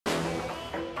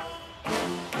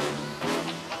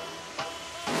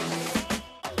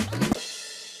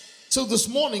So this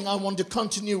morning I want to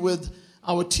continue with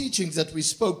our teachings that we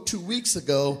spoke 2 weeks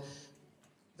ago,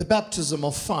 the baptism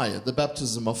of fire, the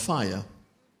baptism of fire.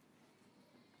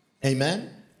 Amen.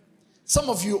 Some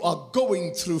of you are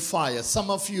going through fire. Some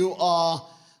of you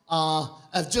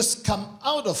have just come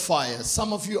out of fire.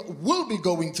 Some of you will be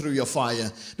going through your fire,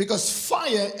 because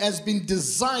fire has been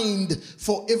designed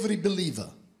for every believer.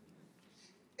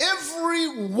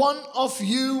 Every one of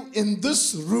you in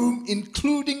this room,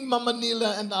 including Mama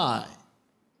Nila and I.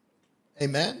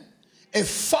 Amen. A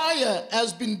fire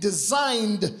has been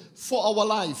designed for our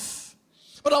life.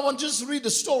 But I want to just read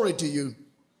a story to you.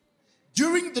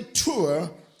 During the tour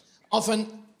of an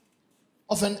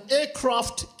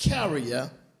aircraft carrier,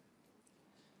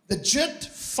 the jet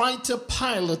fighter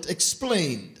pilot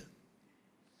explained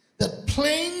that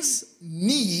planes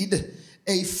need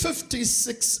a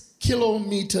 56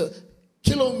 kilometer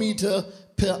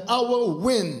per hour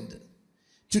wind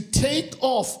to take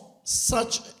off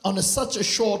on such a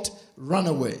short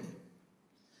runaway.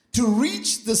 To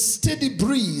reach the steady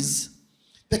breeze,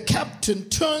 the captain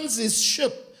turns his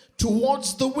ship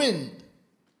towards the wind.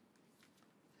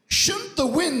 Shouldn't the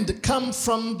wind come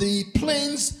from the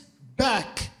plane's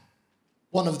back?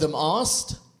 One of them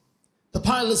asked. The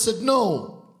pilot said,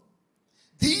 no.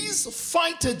 These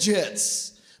fighter jets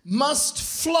must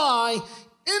fly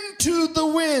into the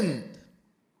wind.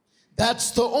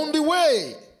 That's the only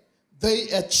way they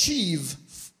achieve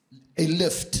a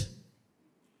lift.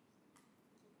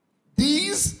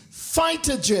 These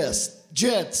fighter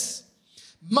jets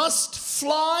must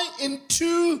fly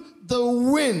into the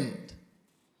wind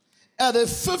at a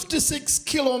 56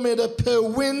 kilometer per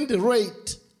wind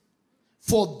rate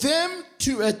for them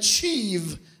to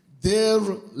achieve their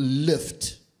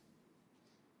lift.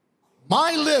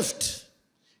 My lift,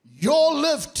 your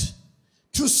lift,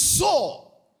 to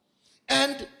soar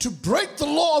and to break the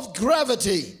law of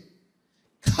gravity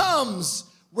comes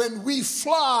when we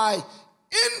fly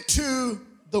into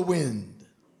the wind.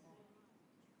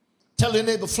 Tell your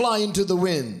neighbor, fly into the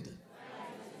wind.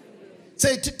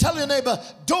 Tell your neighbor,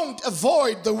 don't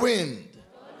avoid the wind.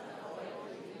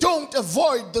 Don't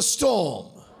avoid the storm.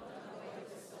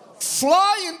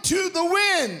 Fly into the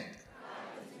wind,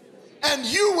 and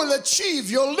you will achieve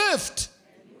your lift.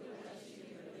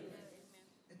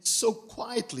 It's so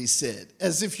quietly said,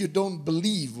 as if you don't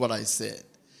believe what I said.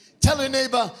 Tell your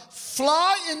neighbor,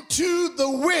 fly into the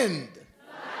wind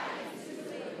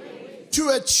to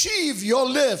achieve your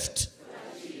lift.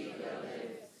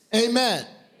 Amen.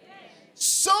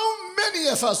 So many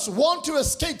of us want to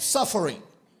escape suffering.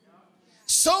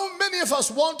 So many of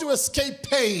us want to escape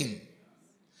pain.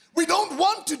 We don't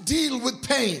want to deal with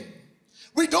pain.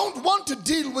 We don't want to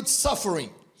deal with suffering.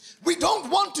 We don't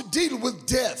want to deal with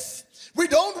death. We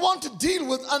don't want to deal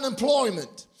with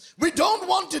unemployment. We don't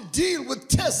want to deal with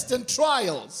tests and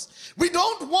trials. We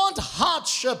don't want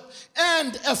hardship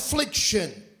and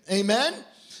affliction. Amen.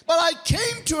 But I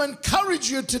came to encourage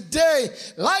you today,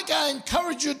 like I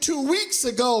encouraged you 2 weeks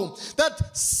ago,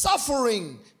 that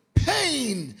suffering,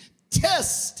 pain,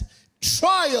 test,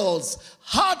 trials,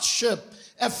 hardship,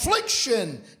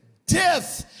 affliction,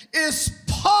 death is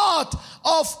part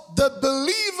of the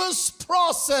believer's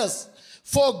process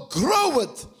for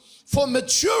growth, for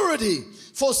maturity,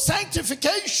 for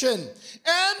sanctification,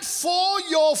 and for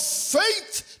your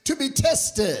faith to be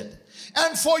tested,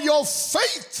 and for your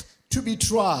faith to be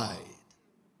tried.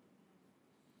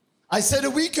 I said a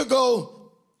week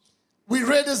ago, we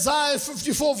read Isaiah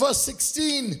 54 verse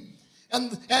 16,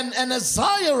 and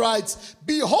Isaiah writes,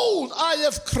 behold, I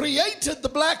have created the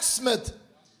blacksmith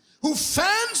who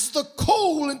fans the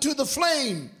coal into the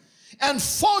flame and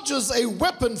forges a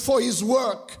weapon for his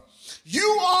work.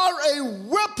 You are a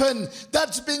weapon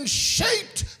that's being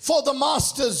shaped for the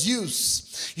master's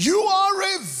use. You are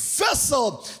a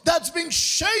vessel that's being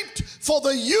shaped for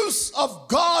the use of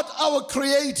God, our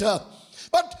Creator.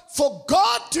 But for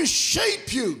God to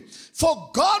shape you, for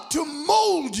God to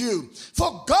mold you,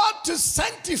 for God to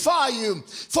sanctify you,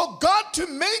 for God to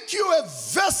make you a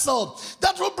vessel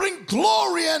that will bring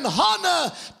glory and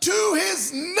honor to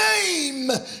His name,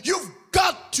 you've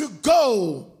got to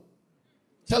go.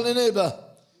 Tell your neighbor,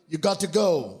 you got to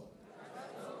go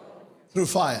through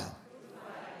fire.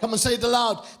 Come and say it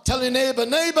aloud. Tell your neighbor,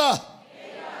 neighbor,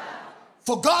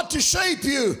 for God to shape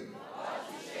you,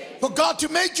 for God to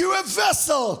make you a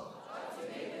vessel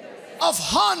of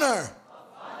honor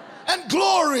and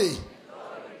glory,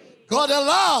 God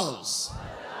allows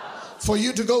for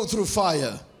you to go through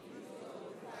fire.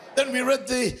 Then we read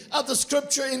the other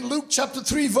scripture in Luke chapter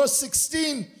 3 verse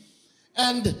 16,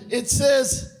 and it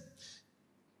says,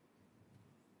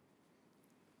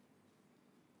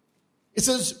 It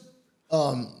says,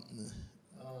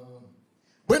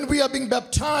 when we are being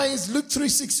baptized, Luke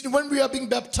 3:16, when we are being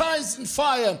baptized in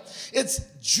fire, it's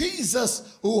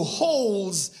Jesus who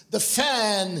holds the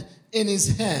fan in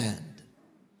his hand.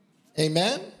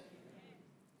 Amen?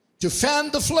 To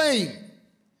fan the flame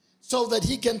so that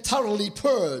he can thoroughly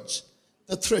purge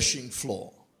the threshing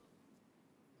floor.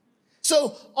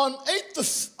 So on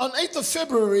 8th of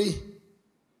February,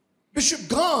 Bishop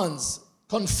Gans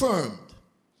confirmed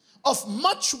of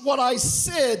much what I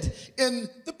said in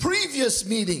the previous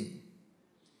meeting.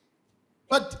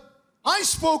 But I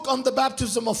spoke on the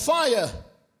baptism of fire,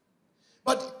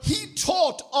 but he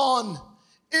taught on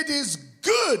it is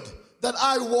good that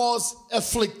I was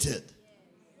afflicted.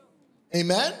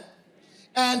 Amen?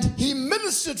 And he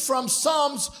ministered from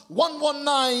Psalms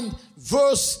 119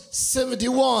 verse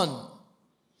 71.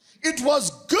 It was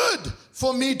good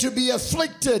for me to be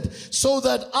afflicted so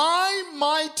that I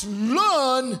might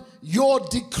learn your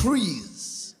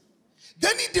decrees.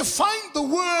 Then he defined the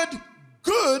word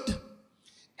good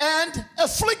and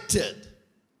afflicted.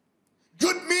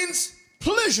 Good means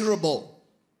pleasurable,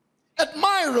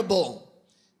 admirable,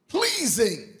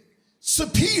 pleasing,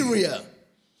 superior,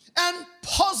 and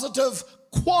positive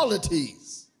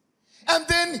qualities. And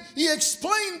then he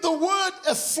explained the word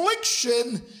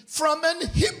affliction from an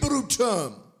Hebrew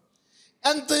term.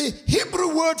 And the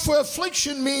Hebrew word for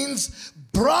affliction means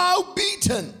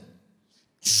browbeaten,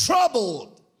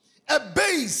 troubled,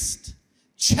 abased,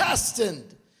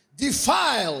 chastened,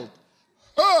 defiled,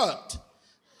 hurt,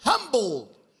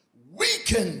 humbled,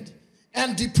 weakened,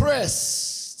 and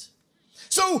depressed.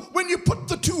 So when you put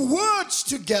the two words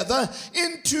together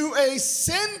into a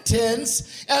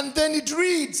sentence, and then it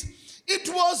reads, it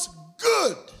was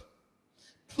good,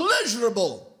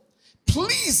 pleasurable,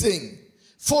 pleasing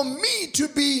for me to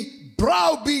be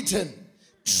browbeaten,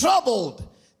 troubled,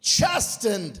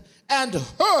 chastened, and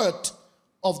hurt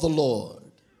of the Lord.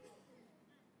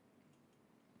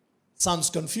 Sounds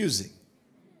confusing.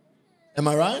 Am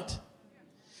I right?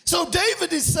 So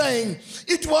David is saying,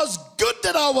 it was good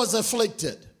that I was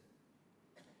afflicted.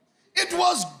 It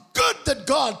was good that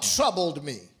God troubled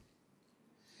me.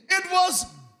 It was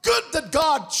good that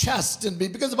God chastened me,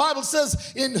 because the Bible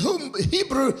says in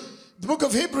the book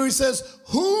of Hebrew says,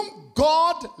 whom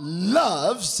God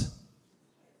loves,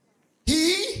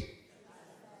 he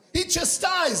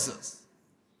chastises.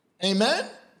 Amen?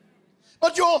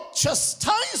 But your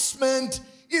chastisement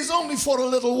is only for a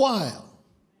little while.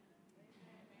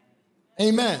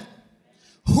 Amen.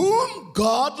 Whom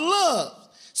God loves.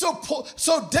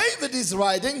 So David is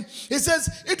writing, he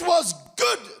says, it was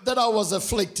good that I was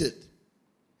afflicted.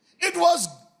 It was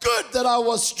good that I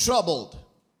was troubled.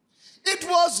 It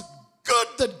was good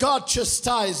that God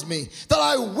chastised me, that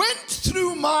I went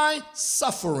through my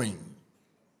suffering.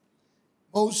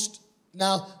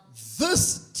 Now,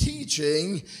 this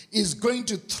teaching is going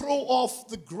to throw off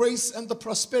the grace and the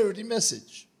prosperity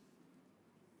message.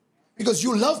 Because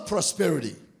you love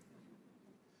prosperity.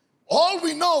 All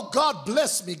we know, God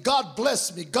bless me, God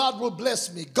bless me, God will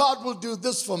bless me, God will do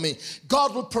this for me,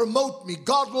 God will promote me,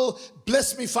 God will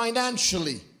bless me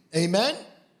financially. Amen?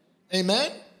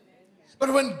 Amen?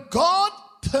 But when God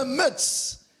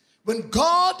permits, when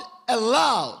God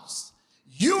allows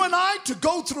you and I to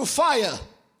go through fire,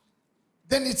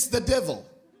 then it's the devil.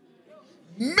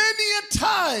 Many a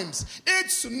times,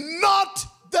 it's not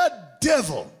the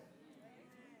devil.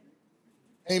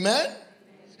 Amen?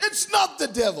 It's not the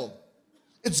devil.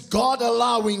 It's God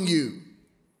allowing you.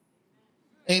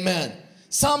 Amen.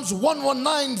 Psalms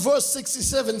 119 verse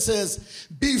 67 says,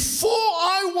 before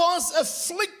I was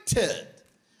afflicted,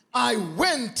 I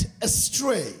went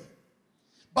astray,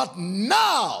 but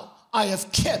now I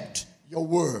have kept your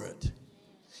word.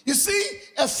 You see,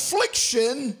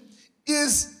 affliction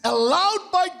is allowed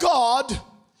by God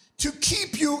to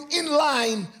keep you in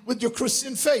line with your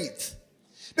Christian faith.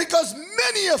 Because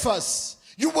many of us,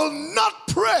 you will not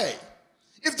pray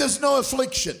if there's no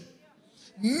affliction.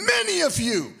 Many of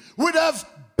you would have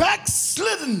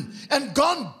backslidden and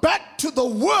gone back to the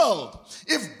world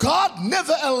if God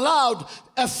never allowed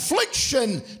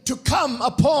affliction to come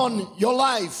upon your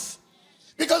life.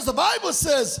 Because the Bible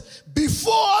says,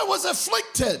 before I was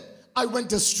afflicted, I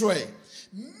went astray.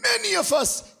 Many of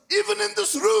us, even in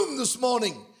this room this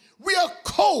morning, we are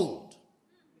cold.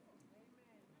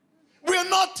 We are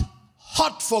not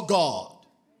hot for God.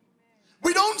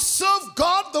 We don't serve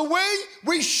God the way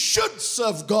we should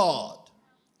serve God.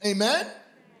 Amen?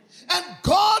 And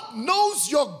God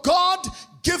knows your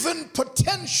God-given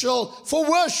potential for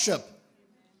worship.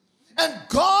 And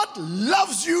God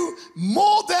loves you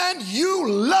more than you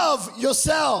love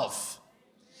yourself.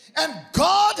 And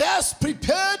God has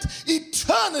prepared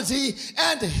eternity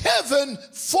and heaven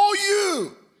for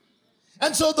you.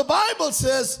 And so the Bible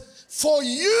says, for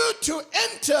you to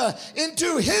enter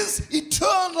into his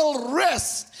eternal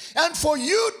rest, and for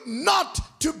you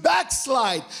not to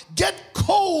backslide, get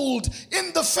cold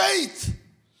in the faith,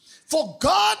 for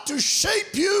God to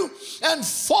shape you and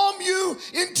form you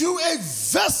into a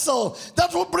vessel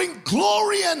that will bring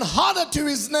glory and honor to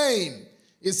his name.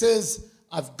 He says,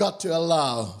 I've got to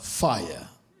allow fire.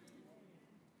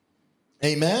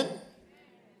 Amen.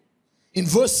 In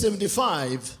verse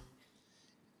 75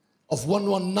 of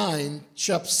 119,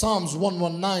 Psalms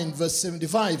 119 verse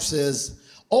 75 says,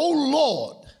 O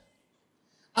Lord,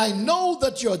 I know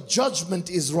that your judgment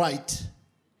is right,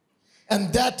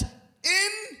 and that in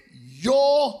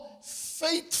your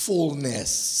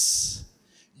faithfulness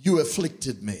you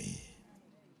afflicted me.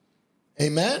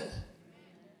 Amen.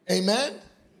 Amen.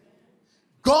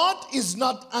 God is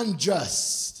not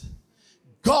unjust.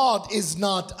 God is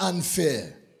not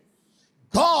unfair.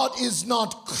 God is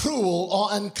not cruel or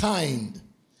unkind.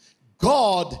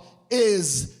 God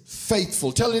is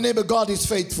faithful. Tell your neighbor, God is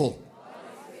faithful.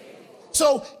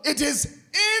 So it is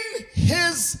in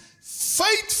his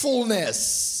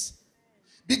faithfulness,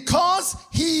 because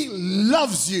he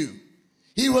loves you,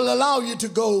 he will allow you to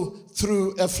go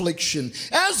through affliction.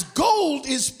 As gold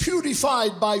is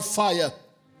purified by fire,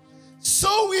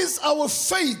 so is our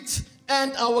faith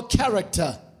and our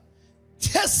character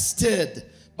tested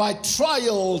by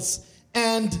trials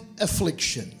and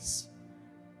afflictions.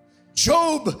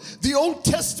 Job, the Old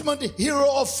Testament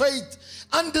hero of faith,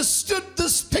 understood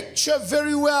this picture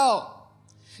very well.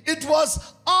 It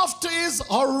was after his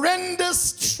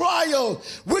horrendous trial,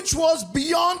 which was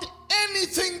beyond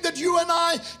anything that you and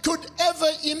I could ever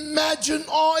imagine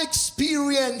or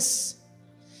experience.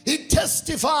 He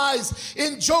testifies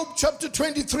in Job chapter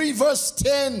 23 verse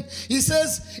 10. He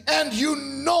says, and you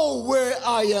know where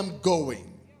I am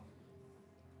going.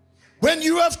 When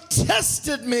you have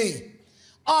tested me,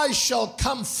 I shall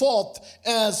come forth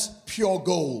as pure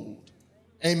gold.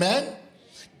 Amen.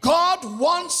 God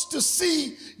wants to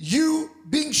see you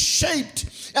being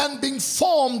shaped and being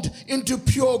formed into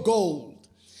pure gold.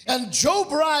 And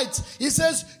Job writes, he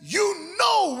says, you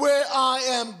know where I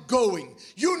am going.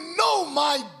 You know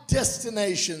my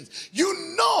destinations.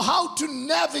 You know how to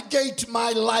navigate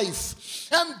my life.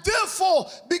 And therefore,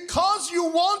 because you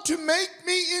want to make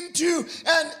me into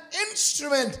an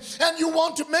instrument and you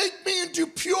want to make me into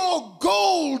pure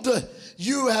gold,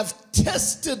 you have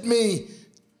tested me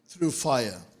through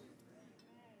fire.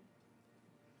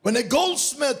 When a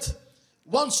goldsmith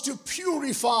wants to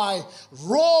purify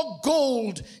raw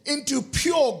gold into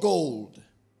pure gold,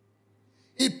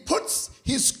 he puts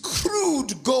his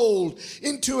crude gold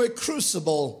into a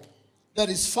crucible that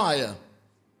is fire.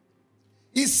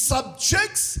 He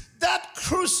subjects that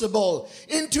crucible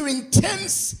into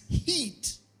intense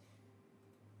heat,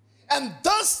 and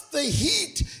thus the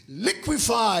heat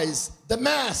liquefies the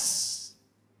mass.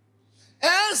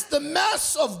 As the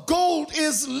mass of gold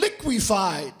is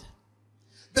liquefied,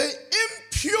 the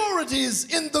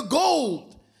impurities in the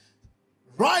gold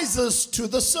rises to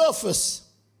the surface.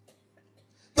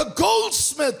 The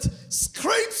goldsmith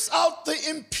scrapes out the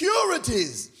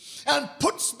impurities and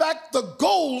puts back the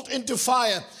gold into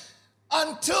fire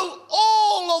until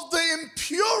all of the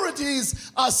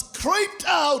impurities are scraped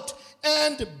out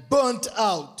and burnt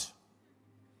out.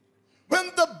 When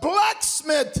the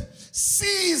blacksmith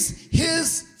sees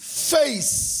his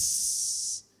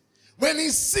face, when he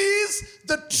sees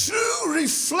the true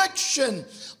reflection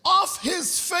of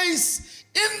his face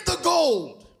in the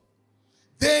gold,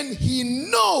 then he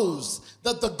knows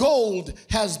that the gold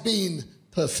has been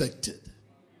perfected.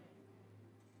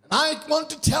 And I want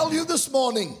to tell you this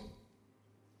morning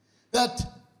that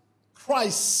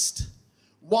Christ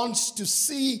wants to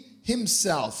see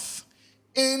himself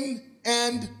in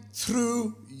and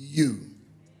through you.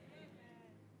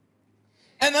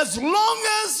 And as long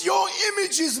as your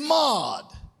image is marred,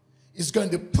 he's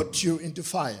going to put you into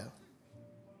fire.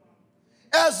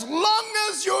 As long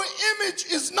as your image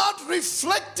is not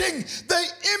reflecting the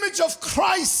image of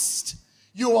Christ,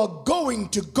 you are going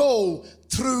to go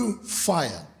through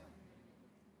fire.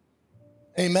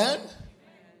 Amen?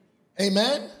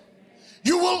 Amen?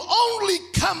 You will only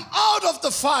come out of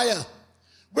the fire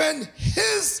when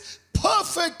his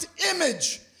perfect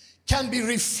image can be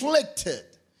reflected,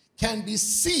 can be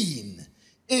seen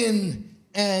in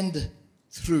and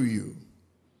through you.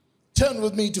 Turn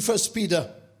with me to 1 Peter.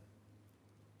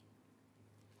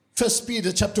 1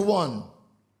 Peter chapter 1.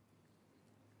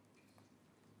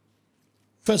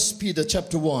 1 Peter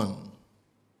chapter 1.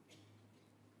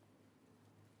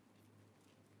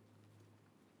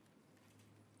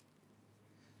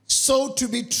 So to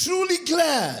be truly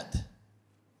glad,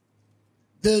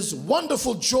 there's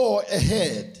wonderful joy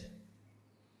ahead.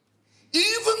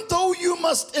 Even though you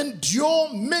must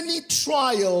endure many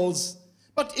trials,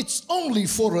 but it's only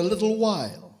for a little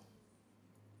while.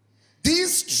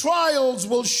 These trials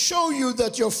will show you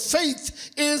that your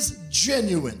faith is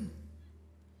genuine.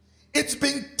 It's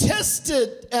being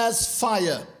tested as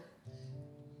fire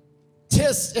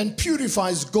tests and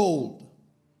purifies gold.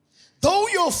 Though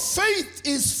your faith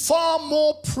is far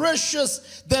more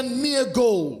precious than mere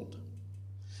gold.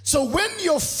 So when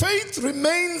your faith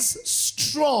remains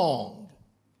strong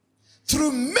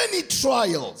through many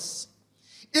trials,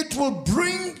 it will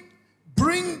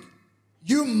bring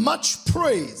you much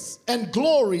praise and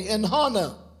glory and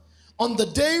honor on the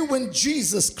day when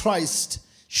Jesus Christ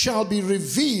shall be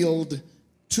revealed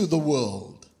to the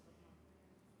world.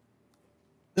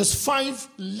 There's 5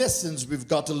 lessons we've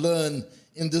got to learn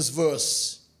in this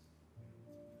verse.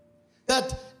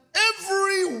 That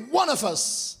every one of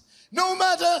us, no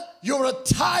matter you're a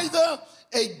tither,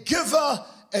 a giver,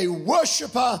 a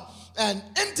worshiper, an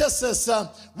intercessor,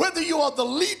 whether you are the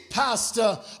lead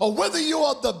pastor or whether you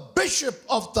are the bishop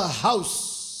of the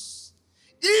house,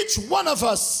 each one of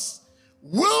us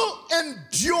will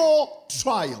endure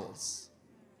trials,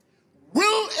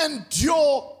 will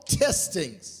endure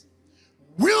testings,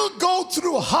 will go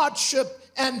through hardship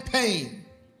and pain,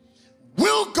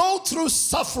 will go through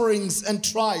sufferings and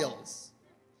trials.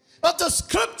 But the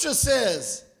scripture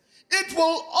says it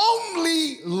will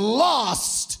only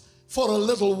last for a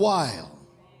little while.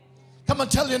 Come and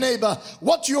tell your neighbor,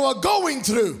 what you are going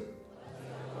through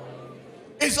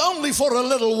is only for a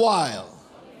little while.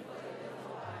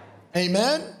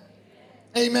 Amen?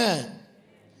 Amen.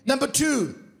 Number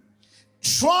 2,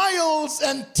 trials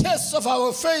and tests of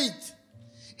our faith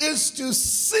is to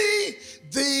see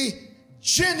the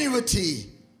genuinity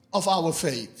of our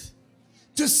faith.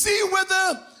 To see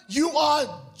whether you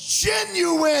are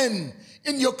genuine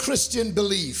in your Christian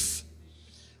belief.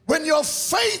 When your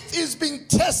faith is being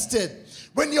tested,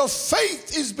 when your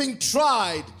faith is being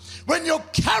tried, when your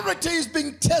character is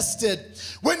being tested,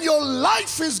 when your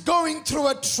life is going through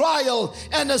a trial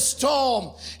and a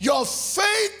storm, your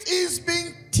faith is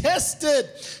being tested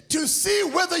to see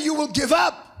whether you will give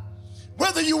up,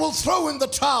 whether you will throw in the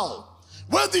towel,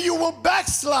 whether you will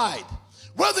backslide,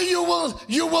 whether you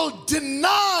will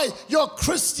deny your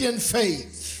Christian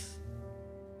faith.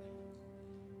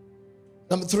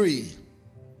 Number 3,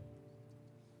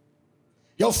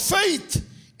 your faith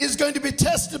is going to be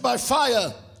tested by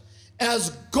fire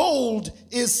as gold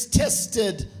is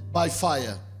tested by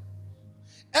fire.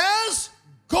 As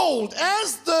gold,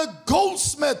 as the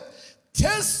goldsmith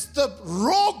tests the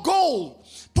raw gold,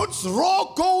 puts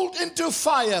raw gold into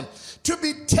fire to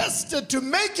be tested to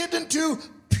make it into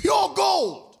pure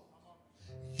gold,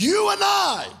 you and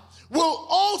I will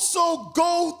also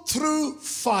go through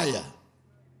fire.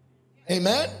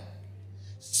 Amen?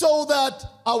 So that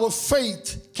our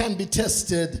faith can be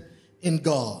tested in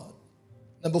God.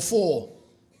 Number 4,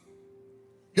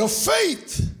 your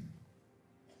faith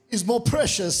is more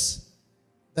precious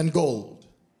than gold.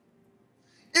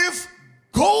 If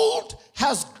gold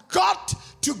has got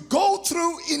to go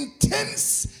through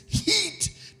intense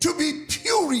heat to be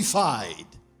purified,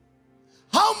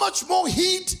 how much more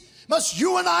heat must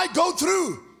you and I go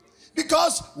through?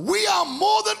 Because we are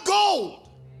more than gold.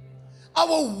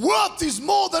 Our worth is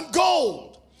more than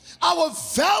gold. Our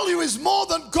value is more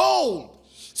than gold.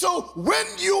 So when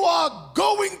you are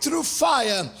going through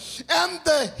fire and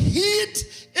the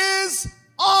heat is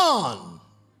on,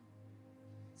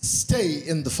 stay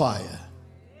in the fire.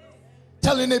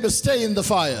 Tell your neighbor, stay in the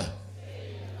fire.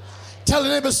 Tell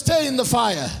your neighbor, stay in the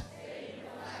fire.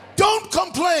 Don't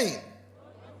complain.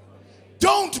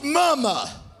 Don't murmur.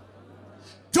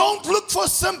 Don't look for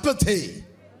sympathy.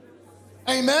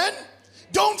 Amen?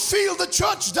 Don't feel the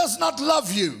church does not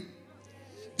love you.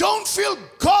 Don't feel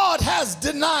God has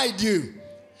denied you.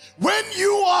 When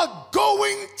you are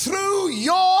going through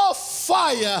your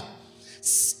fire,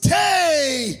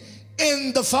 stay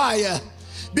in the fire.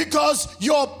 Because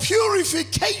your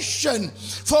purification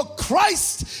for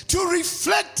Christ to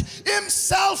reflect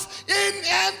himself in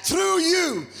and through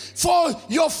you, for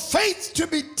your faith to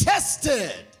be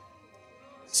tested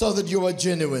so that you are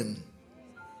genuine.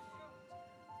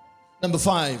 Number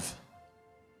 5,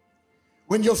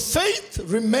 when your faith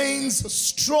remains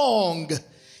strong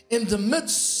in the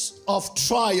midst of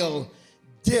trial,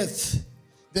 death,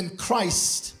 then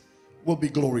Christ will be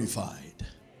glorified.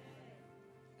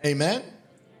 Amen?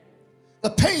 The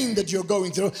pain that you're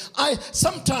going through,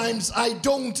 sometimes I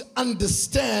don't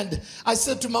understand. I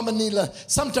said to Mama Nila,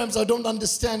 sometimes I don't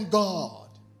understand God.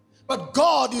 But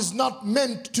God is not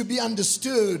meant to be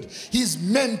understood. He's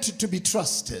meant to be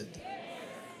trusted.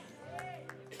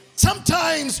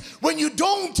 Sometimes when you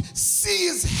don't see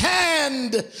His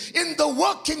hand in the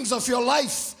workings of your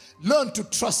life, learn to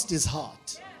trust His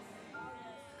heart.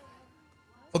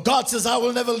 For God says, I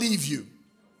will never leave you.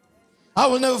 I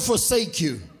will never forsake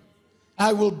you.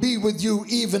 I will be with you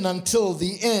even until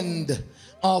the end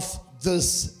of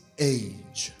this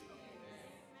age.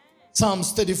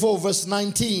 Psalms 34 verse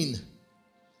 19.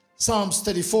 Psalms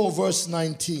 34 verse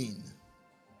 19.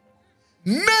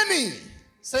 Many,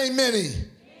 say many.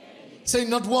 Say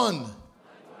not one.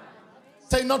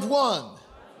 Say not one.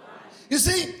 You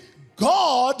see,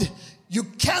 God, you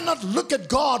cannot look at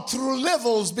God through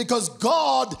levels, because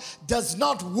God does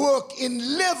not work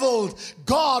in levels.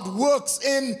 God works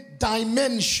in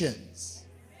dimensions.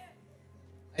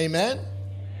 Amen.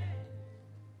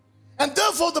 And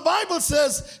therefore the Bible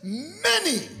says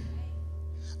many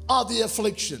are the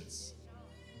afflictions.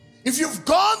 If you've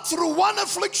gone through one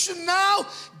affliction now,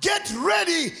 get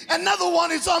ready, another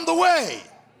one is on the way.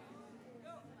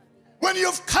 When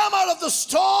you've come out of the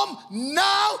storm,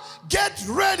 now get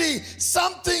ready,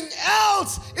 something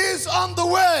else is on the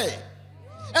way.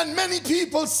 And many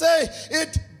people say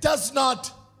it does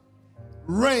not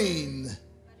rain,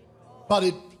 but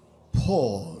it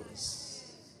pours.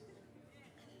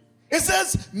 It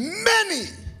says many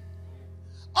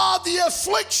are the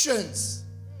afflictions,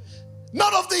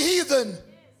 not of the heathen,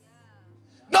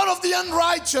 not of the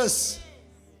unrighteous,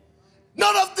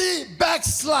 not of the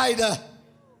backslider,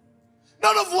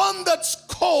 not of one that's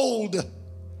cold.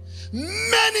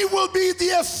 Many will be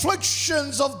the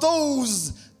afflictions of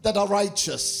those that are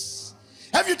righteous.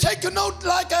 Have you taken note,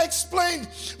 like I explained?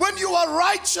 When you are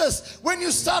righteous, when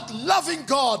you start loving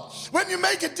God, when you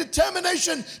make a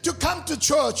determination to come to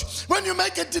church, when you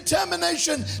make a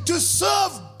determination to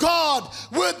serve God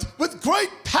with great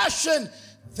passion,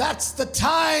 that's the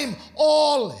time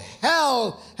all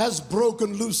hell has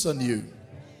broken loose on you.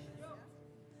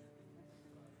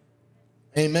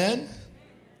 Amen.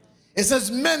 It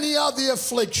says many are the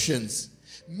afflictions.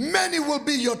 Many will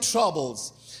be your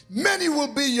troubles. Many will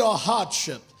be your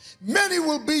hardship. Many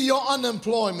will be your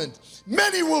unemployment.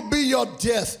 Many will be your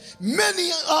death. Many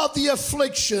are the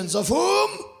afflictions of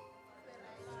whom?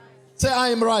 Say, I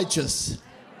am righteous.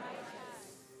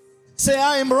 Say,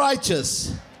 I am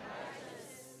righteous.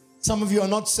 Some of you are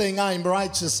not saying I am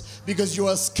righteous because you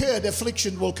are scared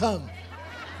affliction will come.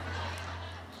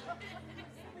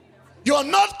 You are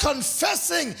not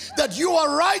confessing that you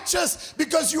are righteous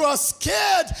because you are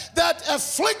scared that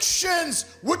afflictions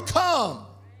would come.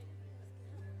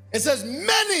 It says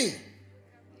many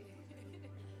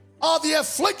are the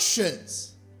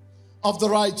afflictions of the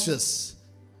righteous.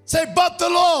 Say, but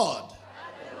the Lord.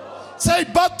 Say,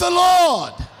 but the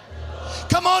Lord.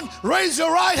 Come on, raise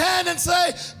your right hand and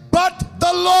say, but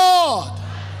the Lord.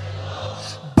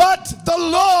 But the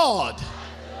Lord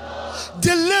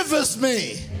delivers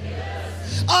me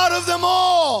out of them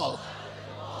all.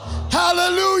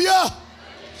 Hallelujah.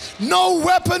 No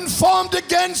weapon formed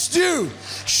against you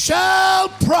shall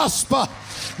prosper.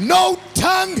 No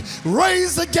tongue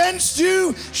raised against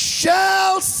you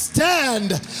shall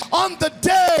stand on the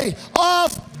day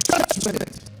of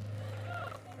judgment.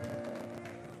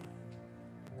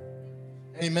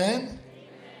 Amen.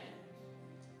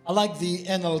 I like the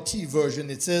NLT version.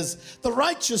 It says, the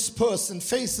righteous person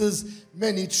faces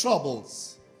many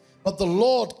troubles, but the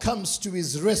Lord comes to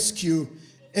his rescue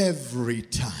every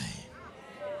time.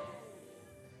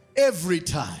 Every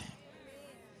time.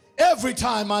 Every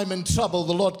time I'm in trouble,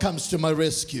 the Lord comes to my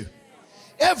rescue.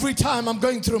 Every time I'm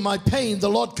going through my pain, the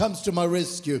Lord comes to my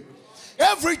rescue.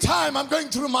 Every time I'm going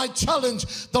through my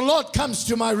challenge, the Lord comes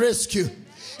to my rescue.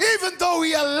 Even though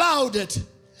he allowed it,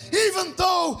 even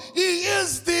though he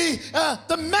is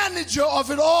the manager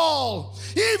of it all,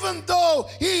 even though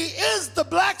he is the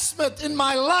blacksmith in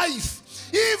my life,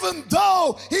 even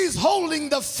though he's holding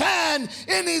the fan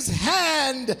in his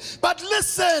hand, but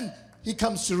listen, he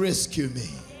comes to rescue me.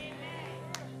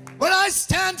 When I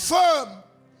stand firm,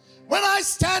 when I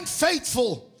stand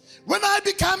faithful, when I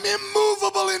become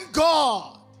immovable in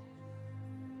God,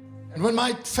 and when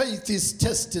my faith is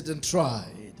tested and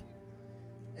tried,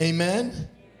 amen,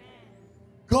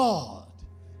 God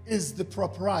is the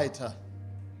proprietor.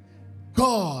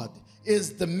 God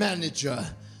is the manager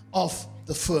of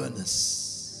the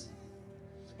furnace.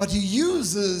 But he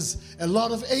uses a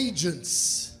lot of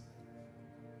agents,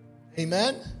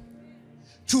 amen,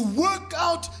 to work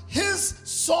out his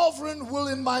sovereign will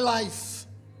in my life.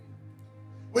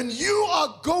 When you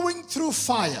are going through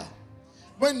fire,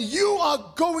 when you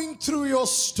are going through your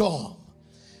storm,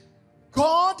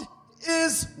 God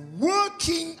is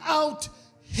working out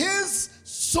His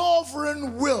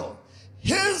sovereign will,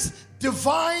 His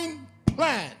divine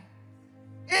plan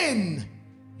in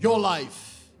your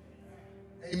life.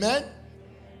 Amen?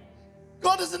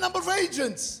 God has a number of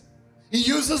agents. He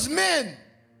uses men.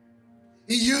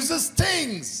 He uses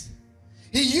things.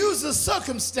 He uses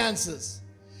circumstances.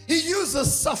 He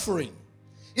uses suffering.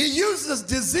 He uses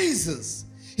diseases.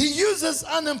 He uses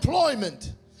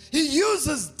unemployment. He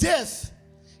uses death.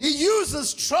 He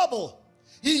uses trouble.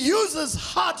 He uses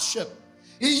hardship.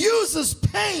 He uses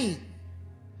pain.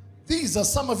 These are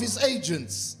some of His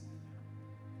agents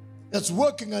that's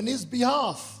working on His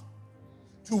behalf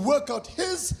to work out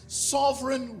His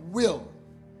sovereign will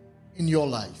in your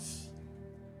life.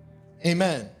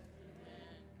 Amen.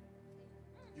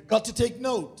 You've got to take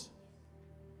note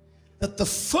that the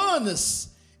furnace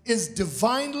is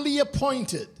divinely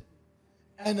appointed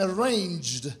and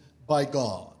arranged by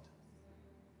God.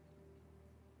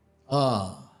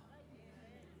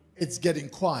 It's getting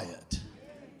quiet.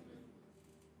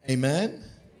 Amen.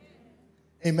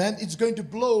 Amen. It's going to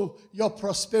blow your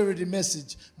prosperity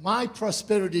message, my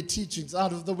prosperity teachings,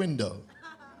 out of the window.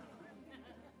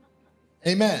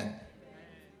 Amen.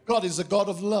 God is a God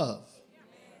of love,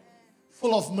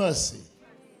 full of mercy,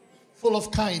 full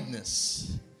of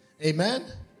kindness. Amen.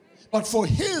 But for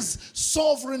His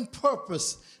sovereign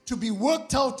purpose to be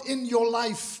worked out in your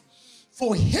life,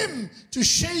 for Him to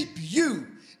shape you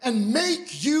and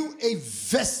make you a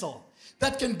vessel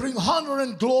that can bring honor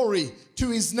and glory to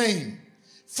His name,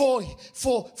 for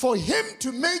Him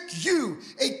to make you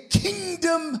a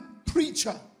kingdom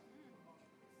preacher.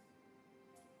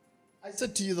 I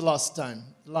said to you the last time,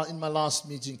 in my last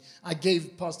meeting, I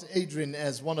gave Pastor Adrian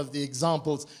as one of the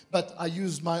examples, but I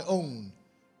used my own.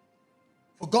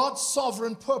 For God's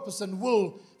sovereign purpose and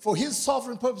will, for His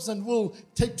sovereign purpose and will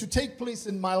to take place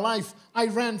in my life, I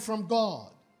ran from God.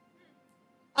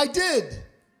 I did.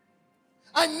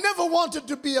 I never wanted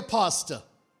to be a pastor.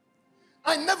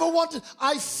 I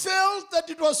felt that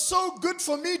it was so good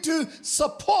for me to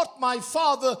support my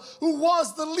father, who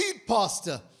was the lead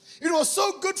pastor. It was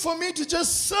so good for me to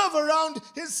just serve around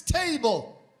his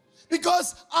table,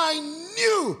 because I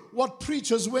knew what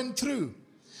preachers went through.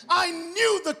 I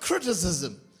knew the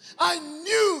criticism. I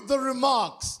knew the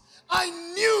remarks. I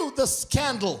knew the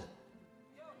scandal.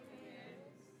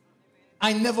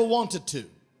 I never wanted to.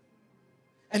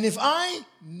 And if I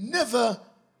never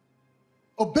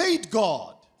obeyed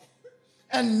God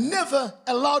and never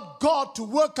allowed God to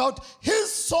work out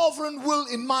His sovereign will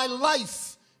in my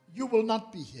life, you will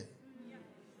not be here.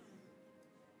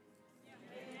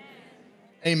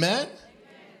 Amen?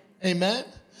 Amen?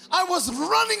 I was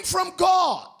running from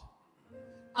God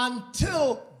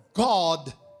until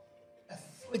God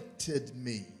afflicted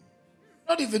me.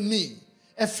 Not even me.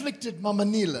 Afflicted Mama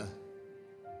Neela.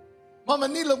 Mama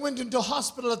Neela went into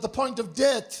hospital at the point of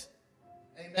death.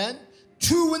 Amen?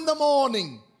 2 in the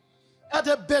morning. At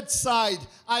her bedside,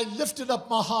 I lifted up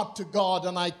my heart to God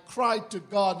and I cried to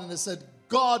God and I said,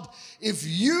 God, if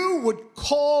you would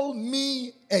call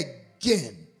me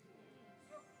again,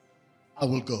 I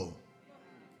will go.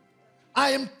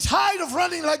 I am tired of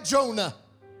running like Jonah.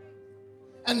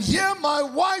 And here my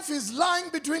wife is lying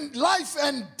between life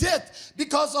and death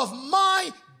because of my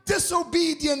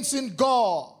disobedience in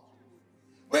God.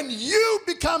 When you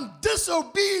become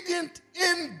disobedient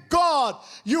in God,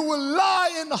 you will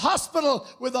lie in the hospital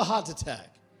with a heart attack.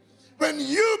 When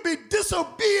you be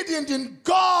disobedient in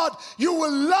God, you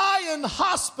will lie in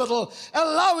hospital,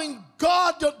 allowing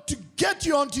God to get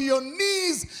you onto your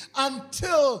knees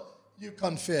until you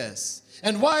confess.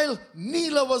 And while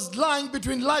Neela was lying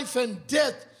between life and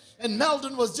death, and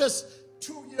Meldon was just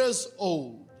 2 years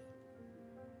old,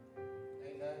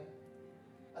 amen,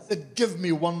 I said, give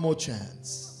me one more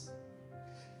chance.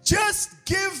 Just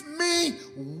give me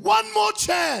one more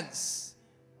chance.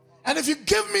 And if you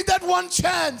give me that one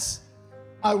chance,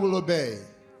 I will obey.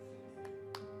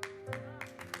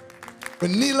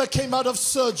 When Neela came out of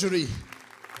surgery,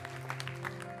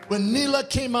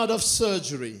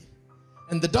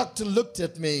 and the doctor looked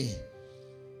at me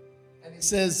and he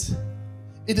says,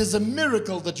 it is a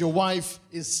miracle that your wife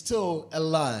is still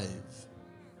alive.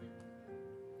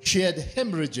 She had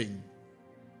hemorrhaging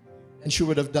and she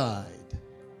would have died.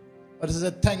 But I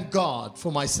said, thank God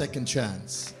for my second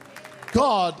chance.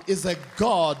 God is a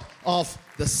God of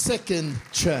the second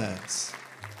chance.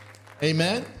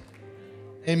 Amen?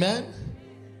 Amen?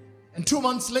 And 2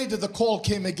 months later, the call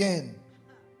came again.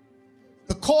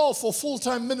 The call for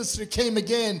full-time ministry came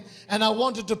again, and I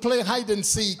wanted to play hide and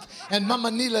seek. And Mama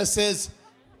Neela says,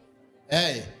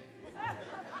 hey.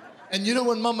 And you know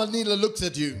when Mama Neela looks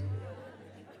at you,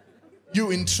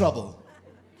 you in trouble.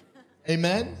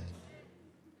 Amen?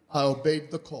 I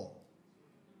obeyed the call.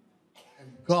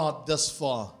 And God, thus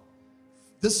far,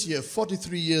 this year,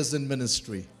 43 years in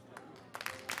ministry.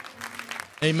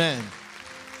 Amen.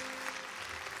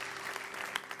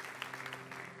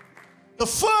 The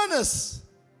furnace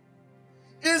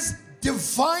is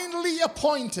divinely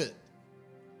appointed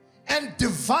and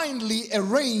divinely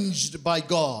arranged by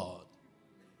God.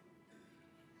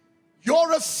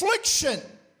 Your affliction,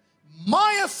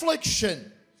 my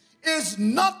affliction, is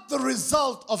not the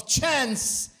result of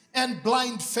chance and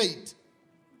blind fate.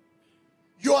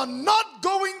 You are not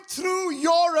going through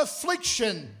your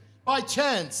affliction by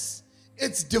chance.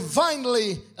 It's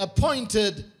divinely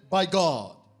appointed by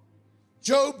God.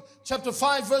 Job chapter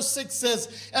 5 verse 6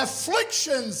 says,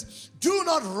 afflictions do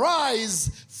not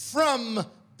rise from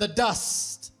the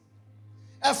dust.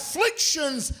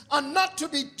 Afflictions are not to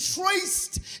be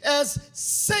traced as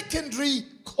secondary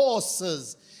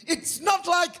causes. It's not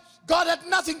like God had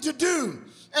nothing to do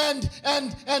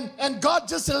and God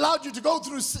just allowed you to go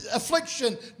through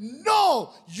affliction.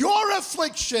 No, your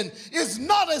affliction is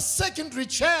not a secondary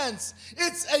chance.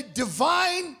 It's a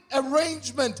divine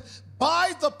arrangement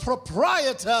by the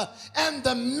proprietor and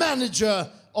the manager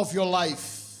of your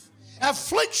life.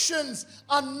 Afflictions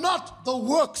are not the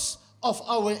works of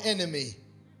our enemy.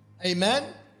 Amen?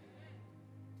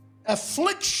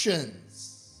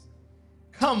 Afflictions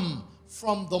come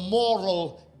from the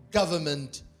moral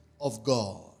government of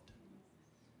God.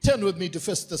 Turn with me to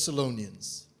 1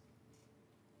 Thessalonians.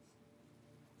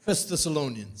 1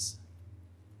 Thessalonians.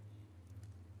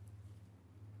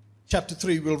 Chapter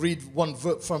 3, we'll read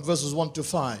from verses 1 to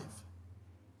 5.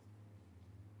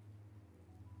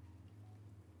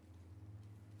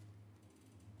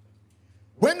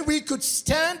 When we could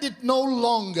stand it no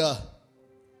longer,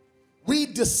 we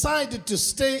decided to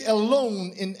stay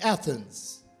alone in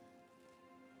Athens.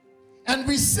 And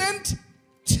we sent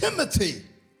Timothy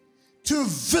to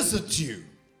visit you.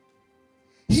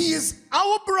 He is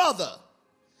our brother,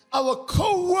 our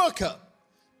co-worker,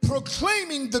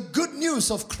 proclaiming the good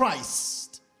news of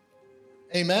Christ.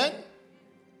 Amen.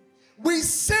 We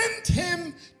sent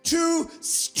him to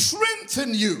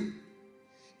strengthen you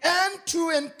and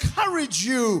to encourage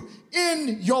you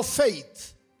in your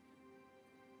faith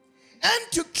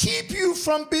and to keep you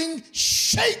from being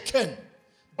shaken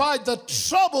by the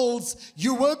troubles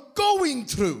you were going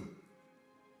through.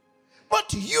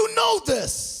 But you know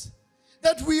this,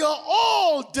 that we are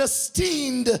all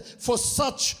destined for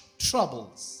such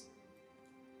troubles.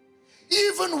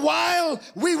 Even while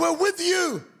we were with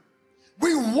you,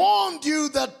 we warned you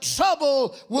that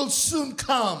trouble will soon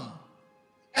come.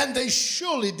 And they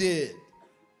surely did.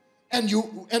 And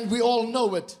we all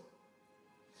know it.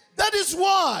 That is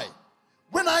why,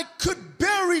 when I could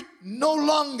bear it no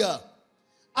longer,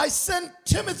 I sent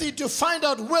Timothy to find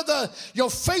out whether your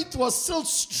faith was still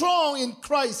strong in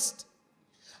Christ.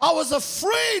 I was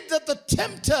afraid that the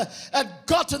tempter had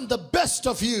gotten the best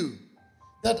of you,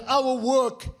 that our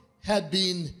work had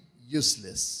been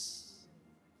useless.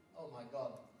 Oh my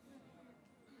God.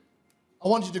 I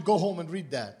want you to go home and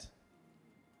read that.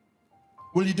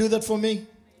 Will you do that for me?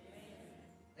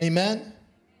 Amen.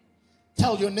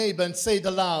 Tell your neighbor and say it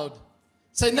aloud.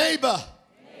 Say, neighbor,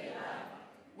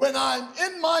 when I'm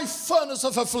in my furnace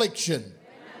of affliction.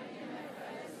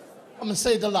 Come and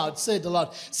say it aloud. Say it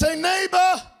aloud. Say,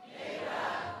 neighbor,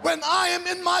 when I am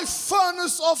in my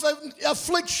furnace of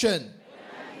affliction.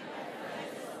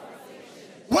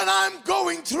 When I'm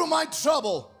going through my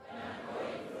trouble.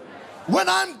 When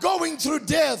I'm going through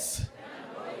death.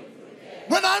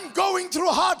 When I'm going through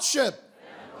hardship.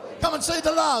 Come and say it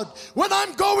aloud. When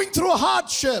I'm going through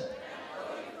hardship.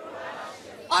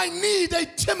 I need a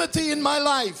Timothy in my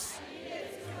life.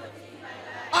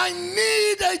 I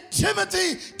need a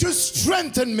Timothy to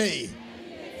strengthen me.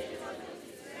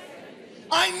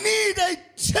 I need a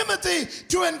Timothy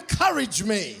to encourage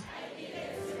me.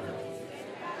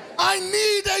 I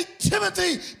need a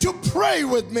Timothy to pray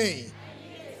with me.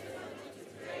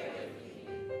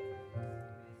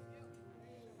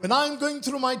 When I'm going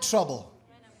through my trouble,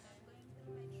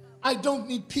 I don't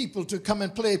need people to come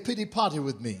and play a pity party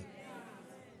with me.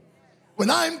 When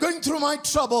I'm going through my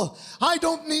trouble, I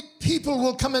don't need people who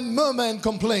will come and murmur and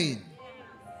complain.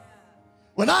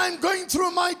 When I'm going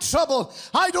through my trouble,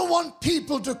 I don't want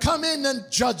people to come in and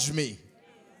judge me.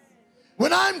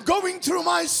 When I'm going through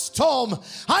my storm,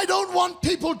 I don't want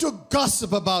people to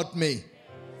gossip about me.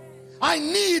 I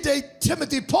need a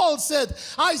Timothy. Paul said,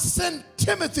 I sent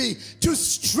Timothy to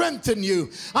strengthen you.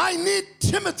 I need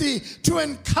Timothy to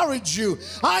encourage you.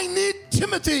 I need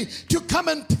Timothy to come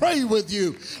and pray with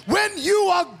you. When you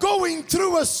are going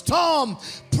through a storm,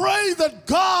 pray that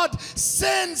God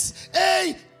sends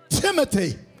a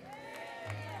Timothy.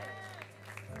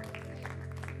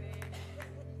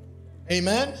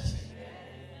 Amen.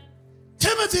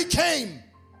 Timothy came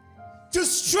to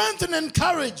strengthen and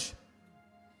encourage,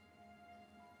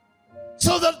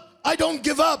 so that I don't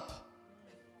give up,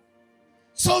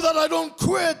 so that I don't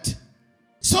quit,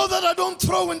 so that I don't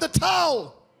throw in the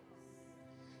towel,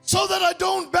 so that I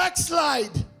don't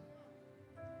backslide.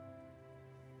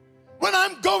 When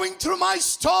I'm going through my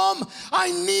storm,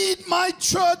 I need my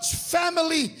church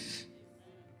family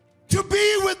to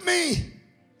be with me,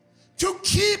 to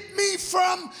keep me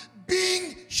from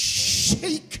being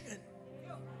shaken.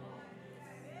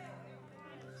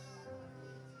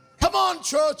 Come on,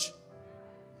 church.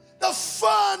 The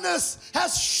furnace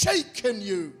has shaken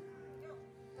you.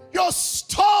 Your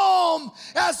storm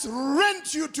has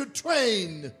rent you to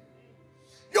twain.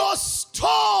 Your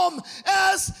storm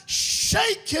has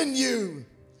shaken you.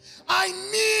 I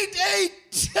need a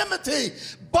Timothy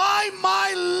by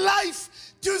my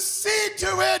life to see to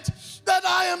it that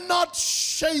I am not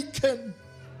shaken,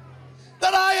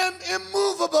 that I am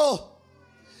immovable,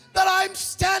 that I'm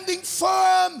standing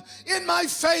firm in my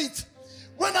faith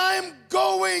when I am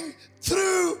going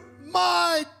through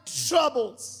my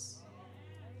troubles.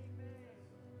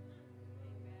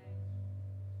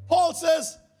 Paul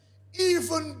says,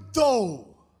 even though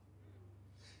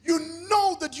you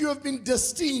know that you have been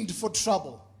destined for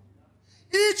trouble,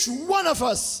 each one of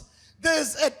us,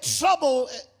 there's a trouble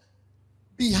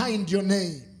behind your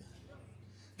name.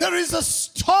 There is a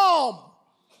storm.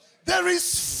 There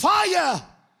is fire.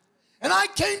 And I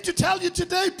came to tell you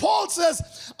today, Paul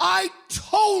says, I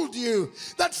told you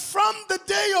that from the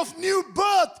day of new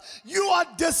birth, you are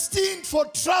destined for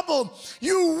trouble.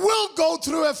 You will go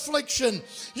through affliction.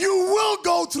 You will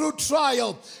go through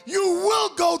trial. You will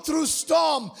go through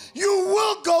storm. You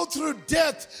will go through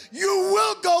death. You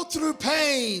will go through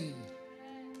pain.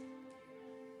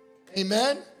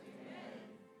 Amen?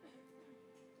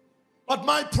 But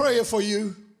my prayer for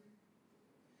you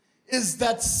is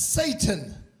that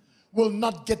Satan will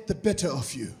not get the better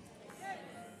of you.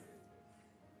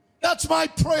 That's my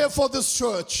prayer for this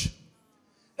church.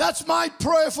 That's my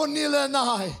prayer for Neela and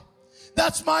I.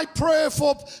 That's my prayer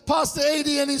for Pastor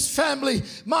Adi and his family.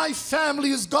 My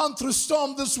family has gone through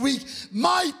storm this week.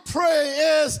 My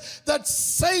prayer is that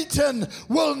Satan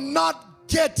will not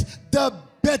get the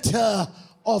better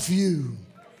of you.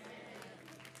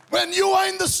 When you are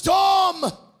in the storm,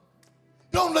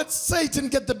 don't let Satan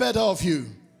get the better of you.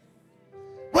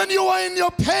 When you are in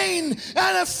your pain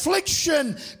and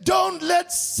affliction, don't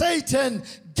let Satan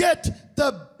get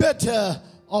the better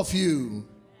of you.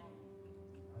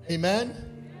 Amen.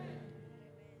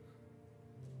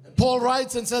 And Paul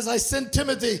writes and says, I sent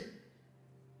Timothy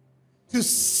to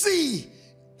see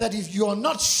that if you are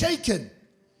not shaken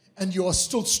and you are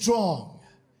still strong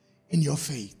in your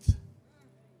faith.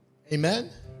 Amen.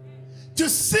 To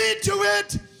see to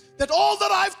it that all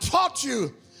that I've taught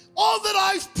you, all that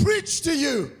I've preached to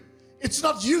you, it's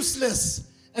not useless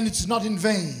and it's not in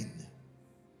vain.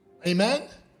 Amen.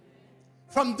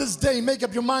 From this day, make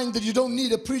up your mind that you don't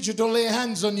need a preacher to lay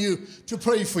hands on you to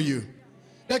pray for you.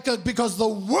 Because the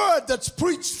word that's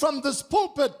preached from this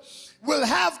pulpit will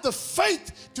have the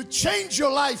faith to change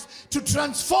your life, to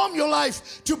transform your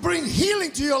life, to bring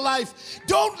healing to your life.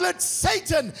 Don't let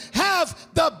Satan have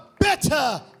the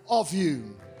better of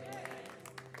you.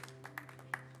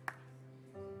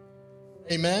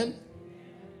 Amen.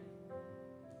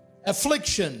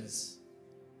 Afflictions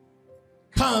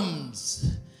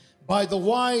comes by the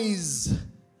wise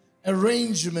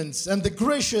arrangements and the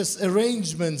gracious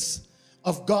arrangements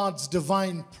of God's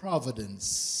divine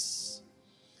providence.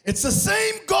 It's the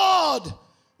same God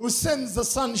who sends the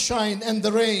sunshine and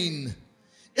the rain.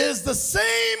 It is the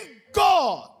same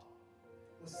God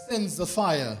who sends the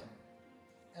fire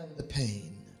and the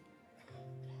pain.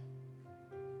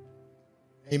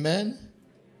 Amen.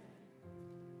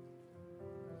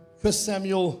 1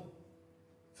 Samuel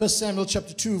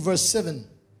chapter 2 verse 7.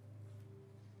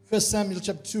 1 Samuel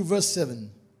chapter 2 verse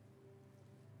 7.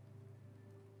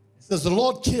 It says, the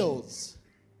Lord kills,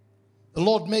 the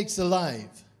Lord makes alive.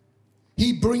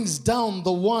 He brings down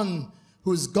the one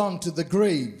who is gone to the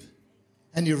grave,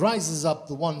 and he rises up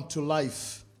the one to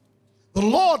life. The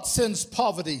Lord sends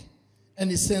poverty, and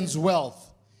he sends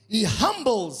wealth. He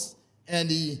humbles,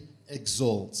 and he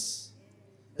exalts.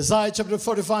 Isaiah chapter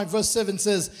 45 verse 7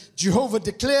 says, Jehovah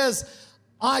declares,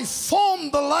 I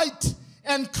form the light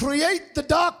and create the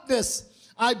darkness.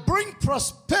 I bring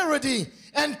prosperity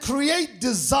and create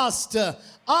disaster.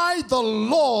 I, the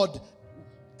Lord,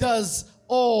 does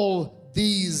all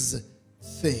these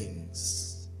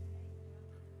things.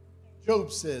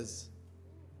 Job says,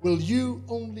 will you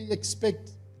only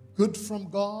expect good from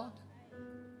God?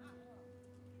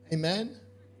 Amen?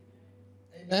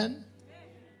 Amen?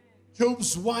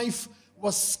 Job's wife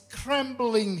was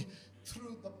scrambling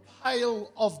through the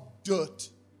pile of dirt.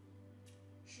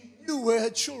 She knew where her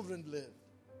children lived.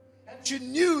 And she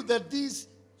knew that these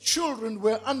children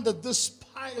were under this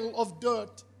pile of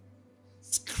dirt,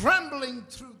 scrambling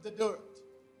through the dirt.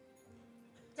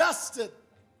 Dusted,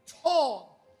 torn,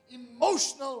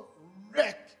 emotional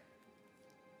wreck.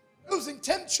 Losing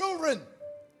 10 children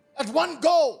at one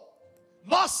go.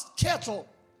 Lost cattle,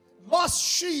 lost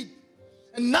sheep,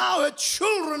 and now her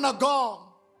children are gone.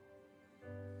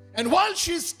 And while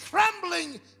she's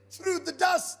scrambling through the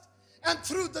dust and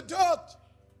through the dirt,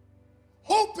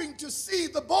 hoping to see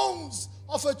the bones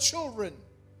of her children,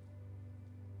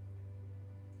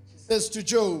 she says to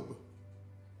Job,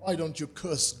 why don't you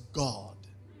curse God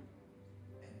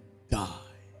and die?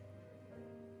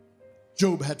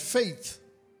 Job had faith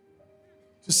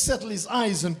to settle his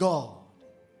eyes on God.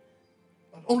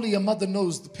 But only a mother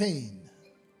knows the pain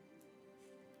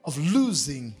of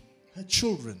losing her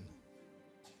children.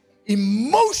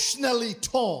 Emotionally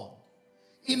torn,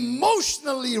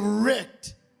 emotionally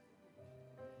wrecked.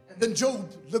 And then Job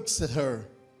looks at her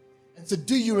and said,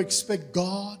 do you expect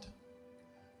God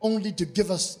only to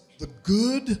give us the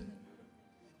good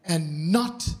and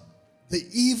not the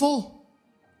evil?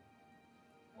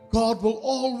 God will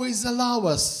always allow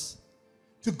us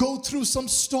to go through some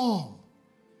storm,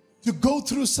 to go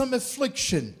through some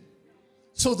affliction,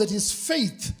 so that his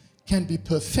faith can be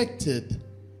perfected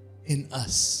in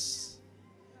us.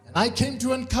 And I came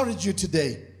to encourage you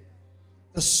today.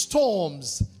 The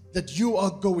storms that you are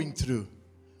going through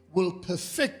will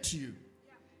perfect you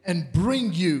and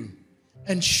bring you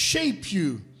and shape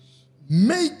you,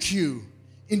 make you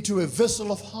into a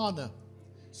vessel of honor,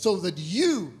 so that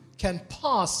you can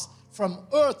pass from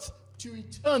earth to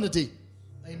eternity.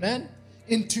 Amen?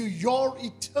 Into your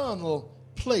eternal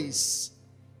place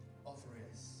of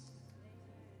rest.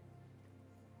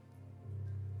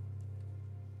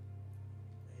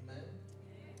 Amen?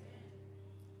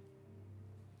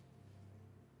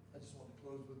 I just want to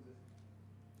close with it.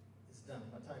 It's done.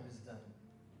 My time is done.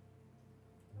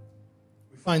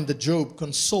 We find that Job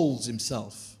consoles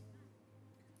himself.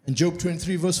 In Job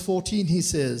 23 verse 14 he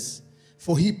says,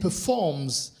 for he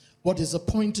performs what is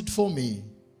appointed for me,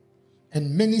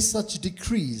 and many such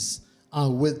decrees are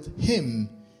with him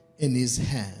in his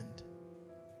hand.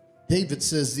 David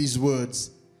says these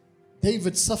words.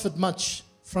 David suffered much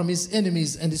from his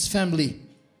enemies and his family,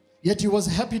 yet he was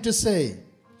happy to say,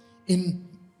 in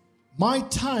my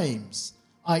times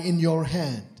are in your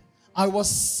hand. I was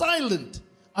silent,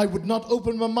 I would not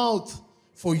open my mouth,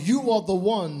 for you are the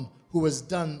one who has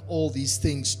done all these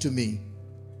things to me.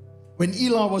 When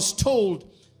Eli was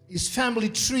told his family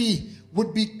tree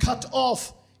would be cut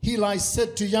off, Eli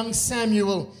said to young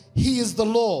Samuel, he is the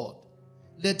Lord.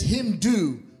 Let him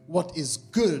do what is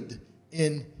good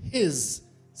in his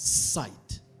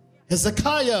sight.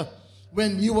 Hezekiah,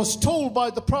 when he was told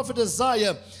by the prophet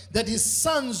Isaiah that his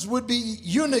sons would be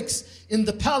eunuchs in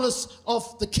the palace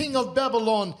of the king of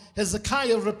Babylon,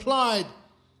 Hezekiah replied,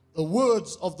 the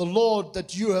words of the Lord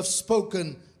that you have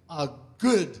spoken are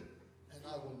good